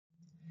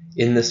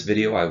In this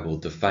video, I will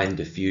define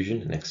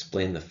diffusion and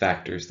explain the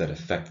factors that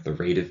affect the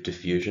rate of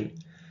diffusion,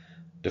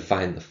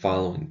 define the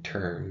following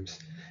terms,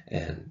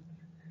 and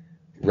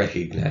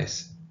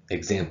recognize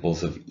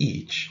examples of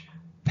each: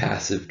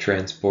 passive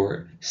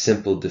transport,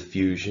 simple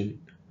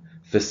diffusion,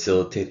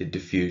 facilitated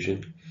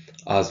diffusion,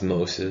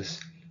 osmosis,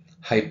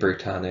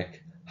 hypertonic,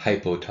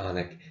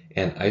 hypotonic,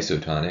 and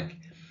isotonic,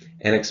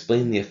 and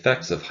explain the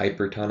effects of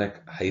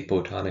hypertonic,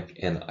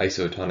 hypotonic, and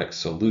isotonic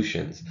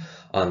solutions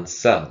on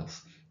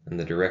cells and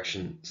the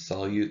direction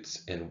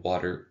solutes and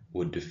water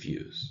would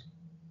diffuse.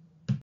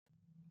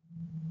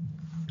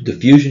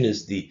 Diffusion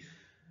is the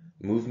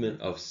movement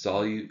of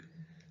solute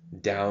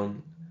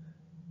down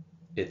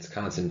its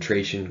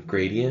concentration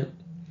gradient.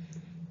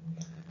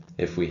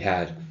 If we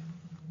had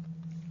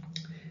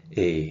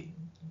a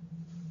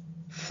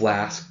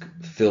flask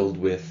filled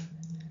with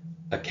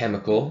a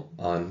chemical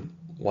on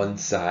one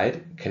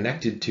side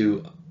connected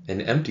to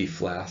an empty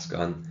flask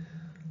on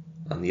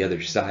the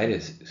other side,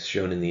 as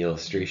shown in the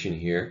illustration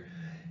here,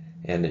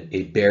 and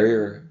a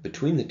barrier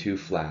between the two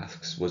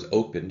flasks was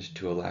opened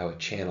to allow a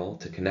channel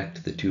to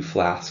connect the two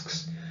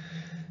flasks,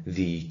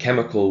 the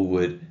chemical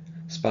would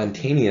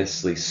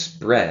spontaneously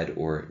spread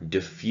or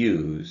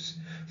diffuse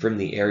from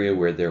the area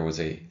where there was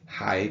a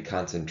high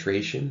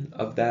concentration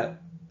of that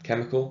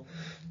chemical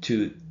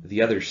to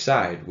the other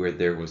side where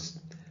there was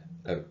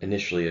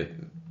initially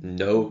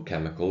no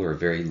chemical or a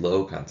very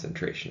low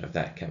concentration of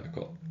that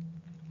chemical.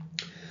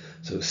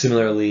 So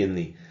similarly, in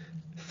the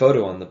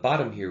photo on the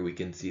bottom here, we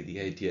can see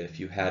the idea. If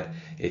you had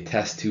a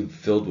test tube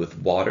filled with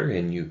water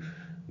and you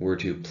were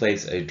to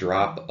place a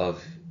drop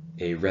of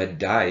a red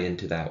dye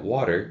into that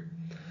water,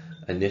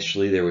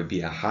 initially there would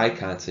be a high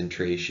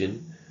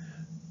concentration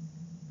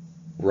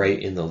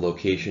right in the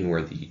location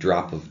where the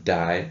drop of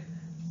dye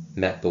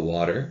met the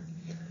water,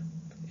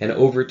 and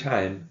over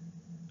time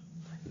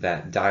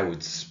that dye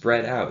would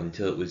spread out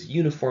until it was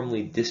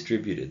uniformly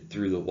distributed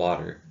through the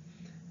water.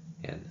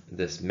 And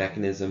this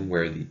mechanism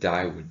where the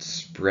dye would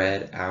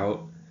spread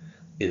out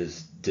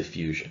is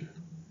diffusion.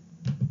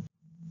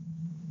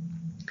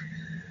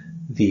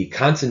 The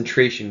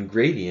concentration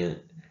gradient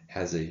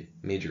has a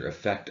major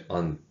effect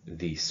on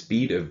the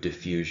speed of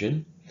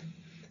diffusion.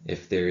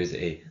 If there is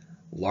a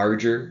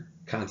larger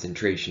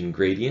concentration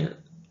gradient,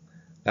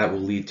 that will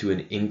lead to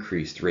an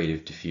increased rate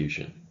of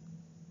diffusion.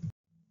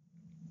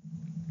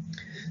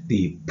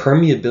 The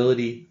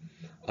permeability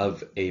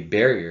of a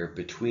barrier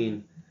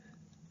between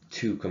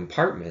two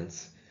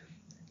compartments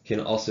can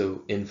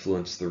also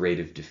influence the rate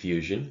of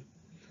diffusion.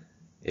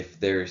 If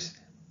there's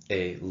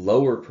a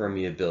lower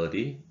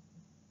permeability,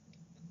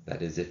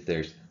 that is, if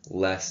there's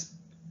less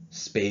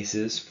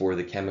spaces for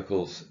the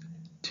chemicals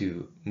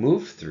to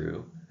move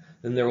through,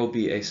 then there will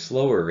be a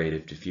slower rate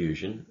of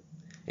diffusion.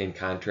 In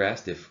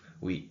contrast, if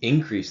we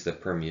increase the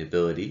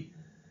permeability,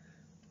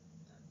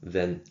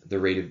 then the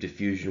rate of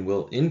diffusion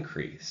will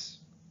increase.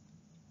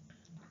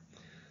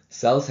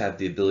 Cells have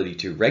the ability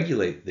to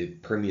regulate the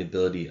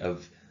permeability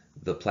of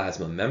the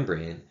plasma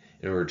membrane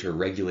in order to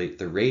regulate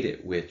the rate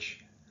at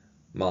which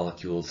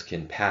molecules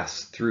can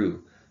pass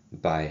through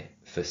by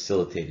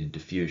facilitated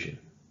diffusion.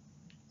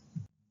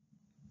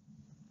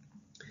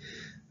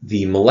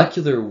 The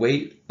molecular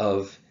weight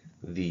of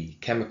the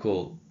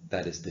chemical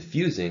that is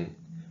diffusing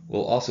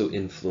will also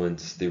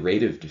influence the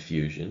rate of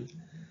diffusion.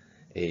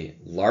 A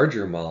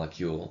larger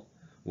molecule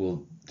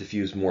will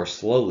diffuse more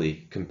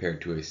slowly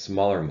compared to a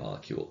smaller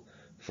molecule.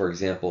 For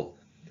example,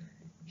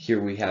 here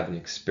we have an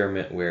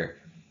experiment where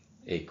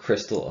a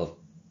crystal of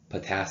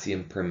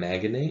potassium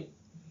permanganate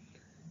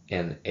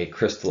and a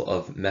crystal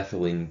of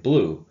methylene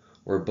blue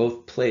were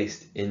both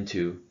placed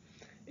into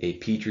a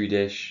petri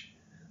dish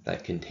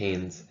that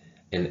contains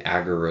an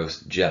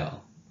agarose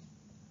gel.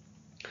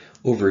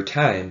 Over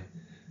time,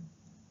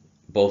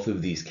 both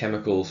of these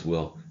chemicals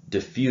will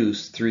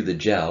diffuse through the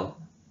gel.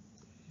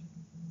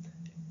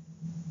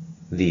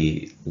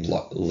 The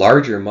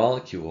larger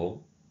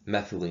molecule,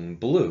 methylene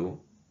blue,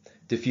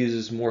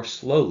 diffuses more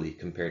slowly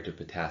compared to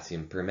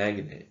potassium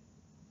permanganate.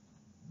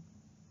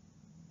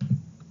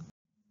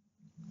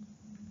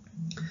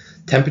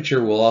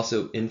 Temperature will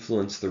also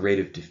influence the rate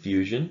of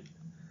diffusion.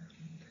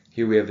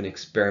 Here we have an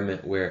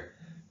experiment where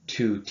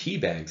two tea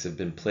bags have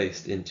been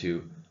placed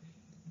into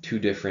two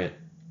different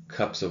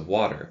cups of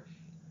water.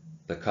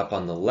 The cup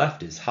on the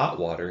left is hot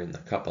water and the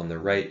cup on the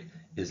right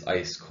is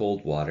ice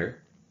cold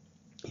water.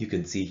 You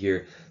can see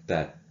here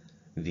that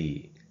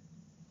the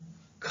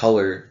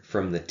color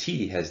from the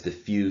tea has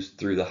diffused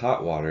through the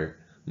hot water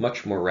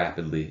much more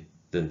rapidly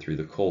than through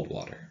the cold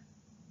water.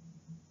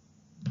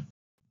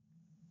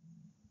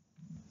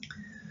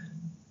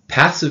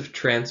 Passive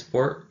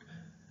transport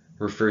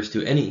refers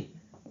to any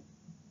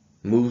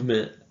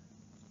movement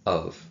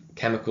of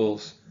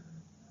chemicals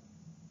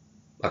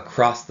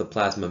across the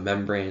plasma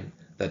membrane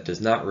that does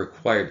not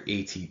require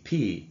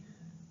ATP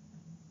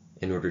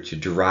in order to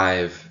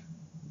drive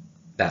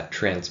that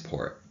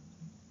transport.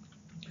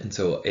 And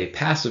so a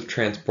passive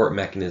transport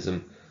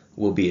mechanism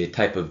will be a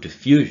type of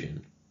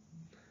diffusion.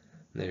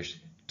 And there's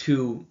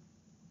two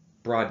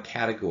broad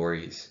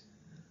categories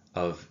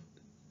of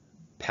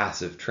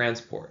passive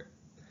transport.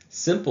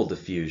 Simple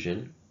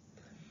diffusion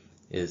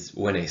is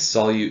when a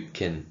solute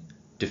can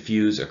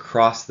diffuse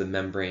across the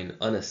membrane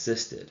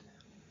unassisted.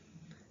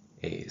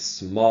 A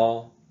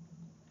small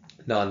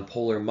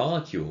nonpolar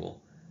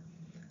molecule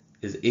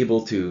is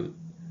able to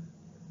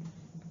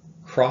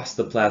cross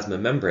the plasma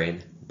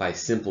membrane by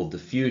simple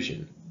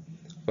diffusion.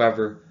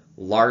 However,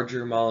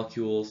 larger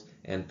molecules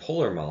and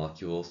polar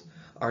molecules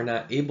are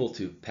not able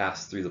to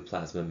pass through the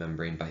plasma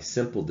membrane by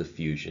simple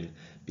diffusion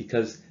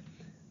because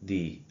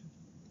the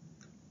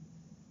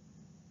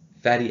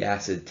fatty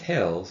acid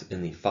tails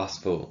in the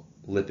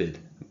phospholipid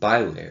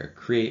bilayer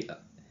create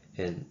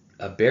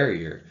a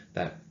barrier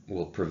that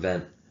will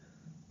prevent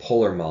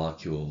polar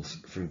molecules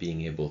from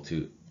being able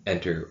to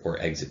enter or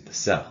exit the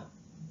cell.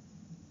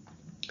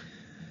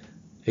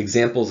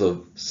 Examples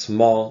of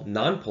small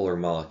nonpolar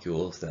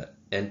molecules that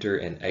enter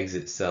and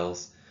exit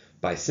cells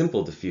by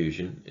simple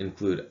diffusion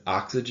include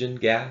oxygen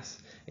gas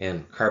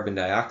and carbon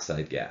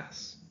dioxide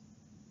gas.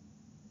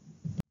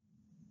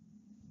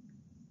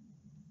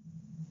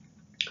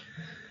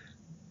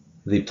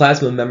 The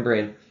plasma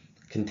membrane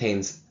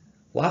contains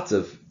lots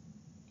of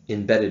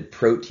embedded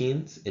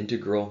proteins,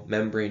 integral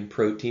membrane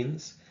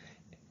proteins,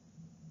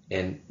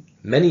 and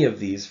many of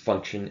these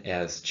function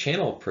as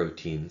channel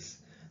proteins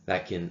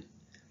that can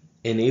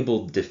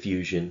enable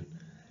diffusion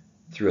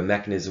through a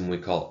mechanism we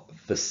call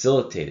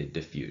facilitated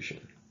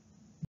diffusion.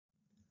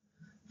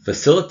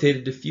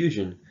 Facilitated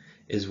diffusion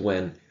is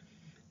when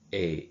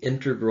an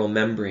integral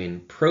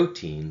membrane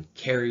protein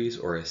carries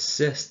or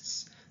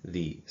assists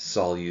the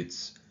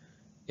solutes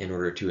in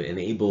order to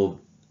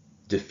enable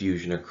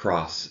diffusion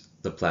across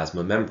the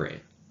plasma membrane.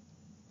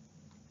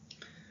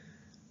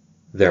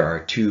 There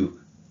are two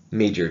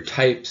major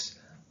types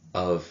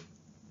of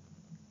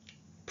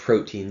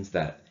proteins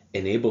that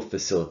enable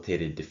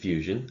facilitated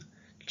diffusion.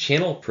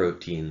 Channel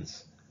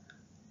proteins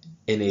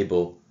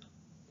enable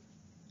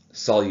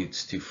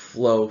solutes to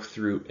flow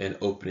through an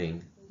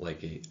opening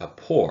like a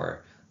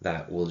pore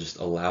that will just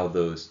allow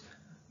those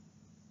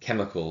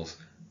chemicals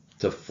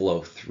to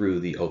flow through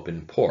the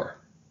open pore.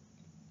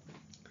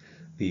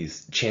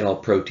 These channel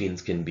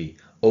proteins can be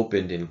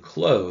opened and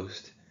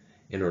closed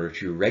in order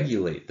to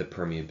regulate the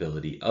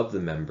permeability of the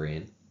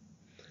membrane.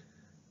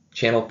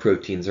 Channel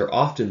proteins are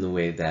often the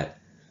way that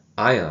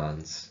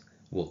ions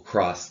will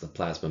cross the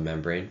plasma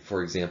membrane.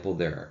 For example,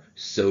 there are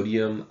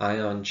sodium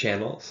ion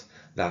channels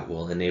that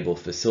will enable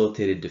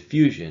facilitated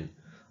diffusion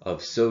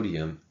of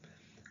sodium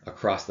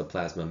across the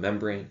plasma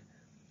membrane.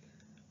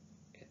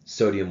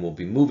 Sodium will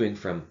be moving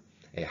from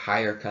a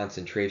higher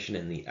concentration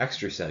in the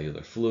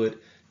extracellular fluid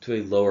to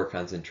a lower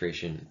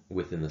concentration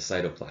within the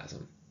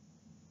cytoplasm.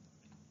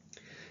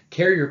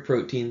 Carrier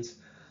proteins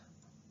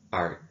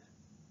are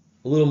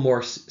a little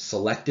more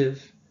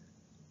selective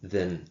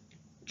than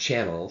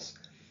channels.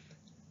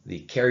 The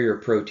carrier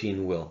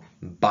protein will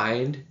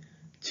bind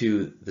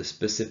to the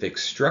specific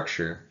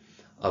structure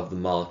of the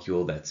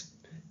molecule that's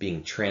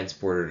being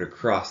transported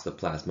across the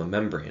plasma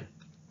membrane.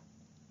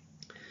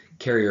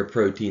 Carrier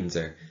proteins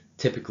are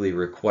typically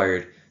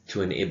required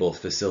to enable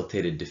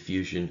facilitated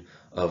diffusion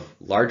of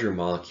larger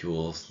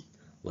molecules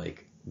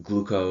like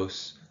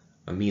glucose,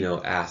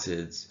 amino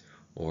acids,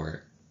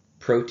 or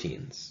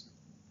proteins.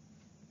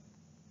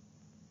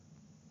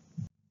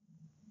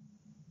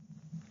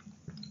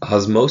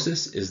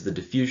 Osmosis is the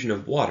diffusion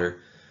of water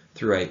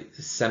through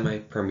a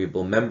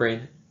semi-permeable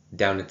membrane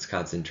down its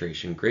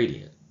concentration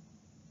gradient.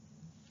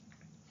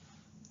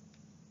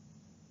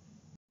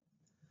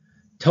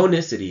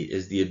 Tonicity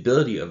is the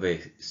ability of a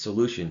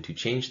solution to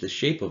change the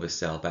shape of a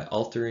cell by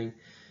altering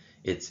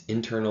its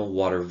internal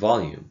water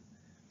volume.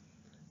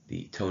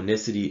 The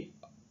tonicity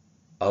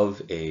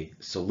of a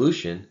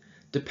solution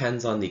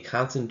depends on the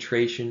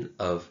concentration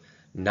of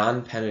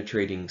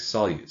non-penetrating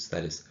solutes,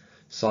 that is,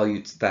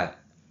 solutes that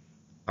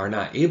are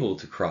not able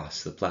to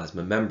cross the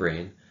plasma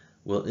membrane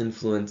will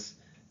influence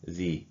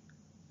the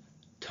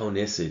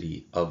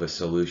tonicity of a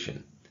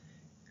solution.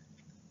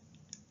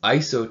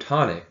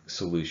 Isotonic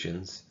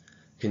solutions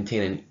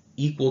contain an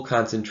equal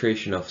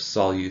concentration of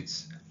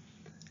solutes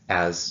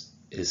as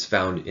is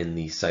found in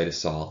the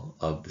cytosol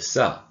of the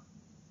cell.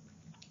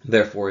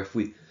 Therefore, if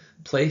we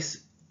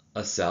place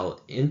a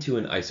cell into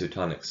an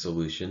isotonic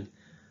solution,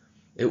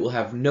 it will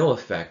have no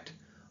effect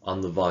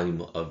on the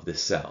volume of the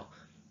cell.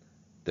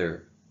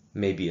 There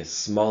may be a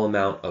small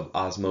amount of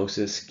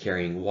osmosis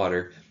carrying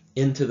water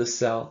into the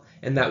cell,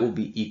 and that will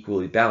be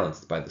equally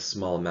balanced by the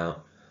small amount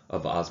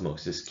of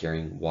osmosis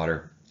carrying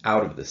water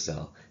out of the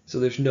cell. So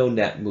there's no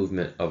net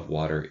movement of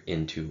water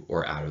into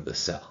or out of the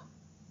cell.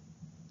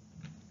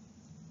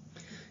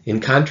 In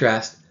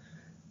contrast,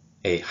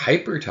 a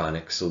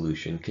hypertonic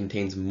solution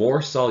contains more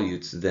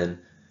solutes than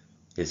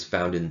is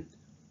found in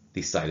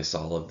the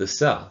cytosol of the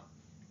cell.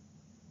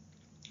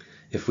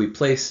 If we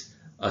place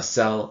a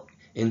cell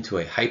into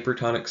a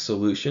hypertonic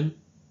solution,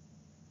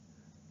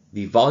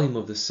 the volume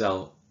of the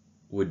cell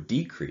would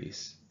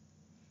decrease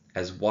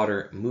as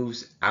water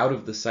moves out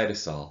of the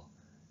cytosol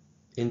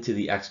into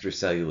the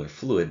extracellular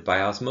fluid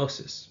by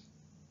osmosis.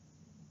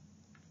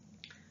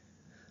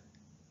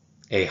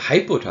 A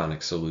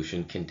hypotonic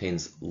solution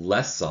contains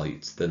less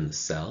solutes than the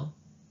cell.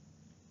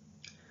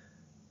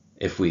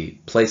 If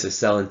we place a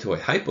cell into a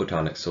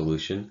hypotonic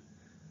solution,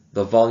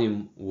 the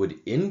volume would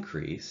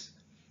increase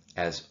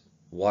as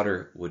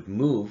water would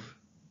move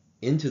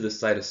into the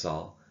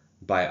cytosol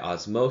by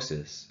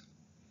osmosis.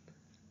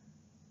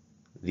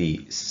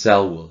 The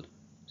cell will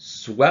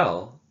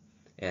swell,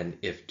 and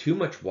if too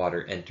much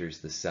water enters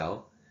the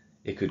cell,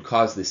 it could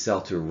cause the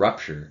cell to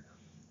rupture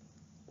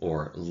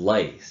or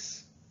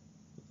lyse,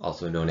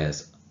 also known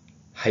as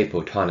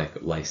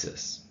hypotonic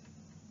lysis,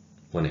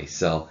 when a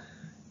cell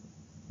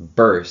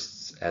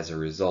bursts as a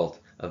result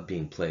of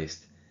being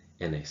placed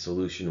in a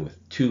solution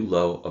with too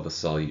low of a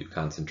solute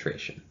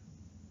concentration.